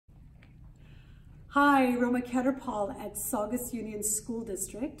Hi, Roma Khetarpal at Saugus Union School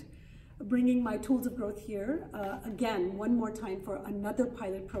District, bringing my tools of growth here again, one more time for another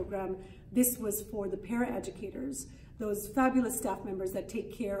pilot program. This was for the paraeducators, those fabulous staff members that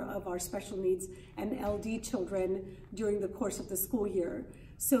take care of our special needs and LD children during the course of the school year.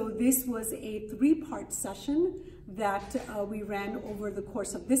 So this was a three-part session that we ran over the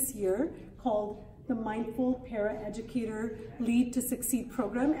course of this year called the Mindful Paraeducator Lead to Succeed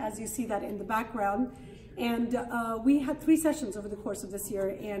program, as you see that in the background. And we had 3 sessions over the course of this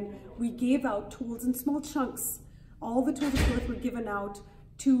year, and we gave out tools in small chunks. All the tools of growth were given out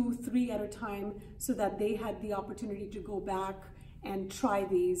 2, 3 at a time so that they had the opportunity to go back and try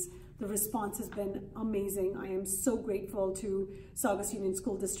these. The response has been amazing. I am so grateful to Saugus Union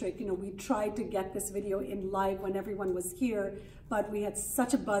School District. You know, we tried to get this video in live when everyone was here, but we had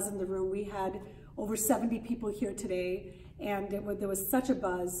such a buzz in the room. We had over 70 people here today, and there was such a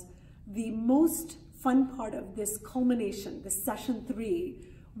buzz. The most fun part of this culmination, the session 3,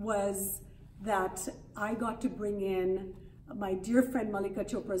 was that I got to bring in my dear friend Mallika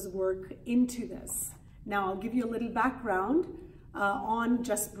Chopra's work into this. Now, I'll give you a little background on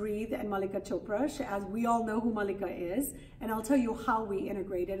Just Breathe and Mallika Chopra, as we all know who Mallika is, and I'll tell you how we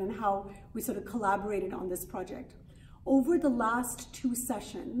integrated and how we sort of collaborated on this project. Over the last 2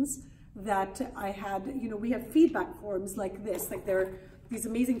 sessions that I had, you know, we have feedback forms like this, like there are these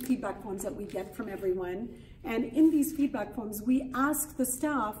amazing feedback forms that we get from everyone. And in these feedback forms, we ask the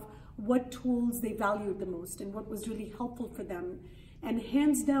staff what tools they valued the most and what was really helpful for them. And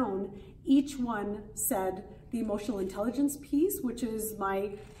hands down, each one said the emotional intelligence piece, which is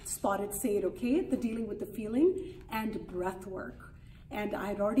my spotted say it okay, the dealing with the feeling, and breath work. And I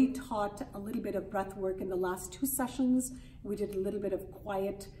had already taught a little bit of breath work in the last 2 sessions. We did a little bit of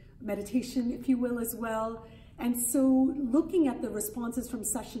quiet meditation, if you will, as well. And so looking at the responses from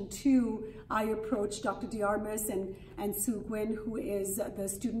session 2, I approached Dr. Diarmis and Sue Guinn, who is the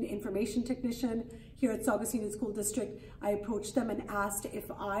student information technician here at Saugus Union School District. I approached them and asked if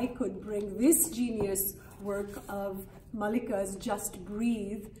I could bring this genius work of Mallika's Just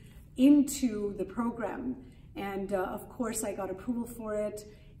Breathe into the program. And of course I got approval for it,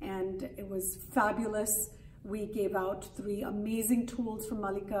 and it was fabulous. We gave out 3 amazing tools from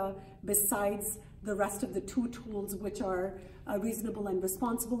Mallika besides the rest of the 2 tools, which are reasonable and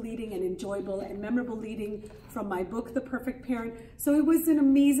responsible leading and enjoyable and memorable leading from my book, The Perfect Parent. So it was an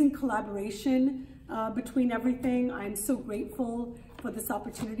amazing collaboration between everything. I'm so grateful for this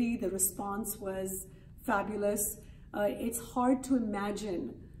opportunity. The response was fabulous. It's hard to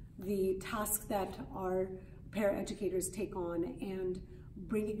imagine the task that our paraeducators take on, and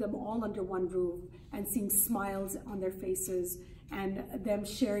bringing them all under one roof and seeing smiles on their faces and them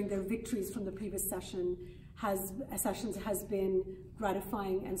sharing their victories from the previous sessions has been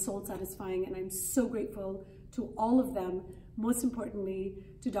gratifying and soul satisfying. And I'm so grateful to all of them, most importantly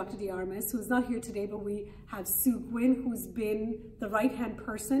to Dr. Diarmis, who's not here today, but we have Sue Guinn, who's been the right-hand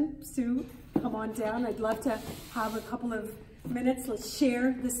person. Sue, come on down. I'd love to have a couple of minutes. Let's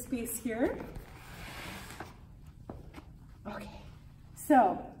share this space here. Okay.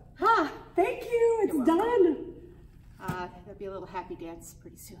 So, thank you, it's done. There'll be a little happy dance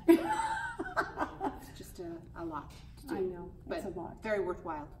pretty soon. It's just a lot to do. I know, it's but a lot. Very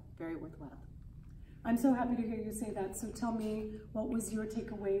worthwhile, very worthwhile. I'm so happy to hear you say that. So tell me, what was your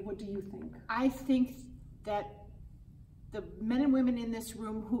takeaway? What do you think? I think that the men and women in this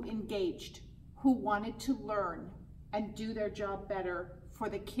room who engaged, who wanted to learn and do their job better for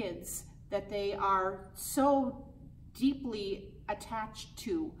the kids that they are so deeply attached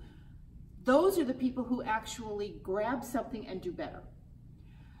to, those are the people who actually grab something and do better.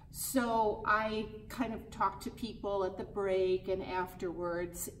 So I kind of talk to people at the break and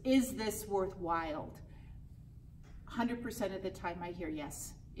afterwards, is this worthwhile? 100% of the time I hear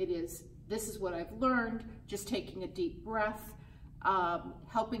yes, it is. This is what I've learned, just taking a deep breath,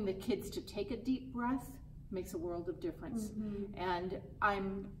 helping the kids to take a deep breath makes a world of difference. And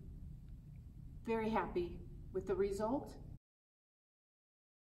I'm very happy with the result.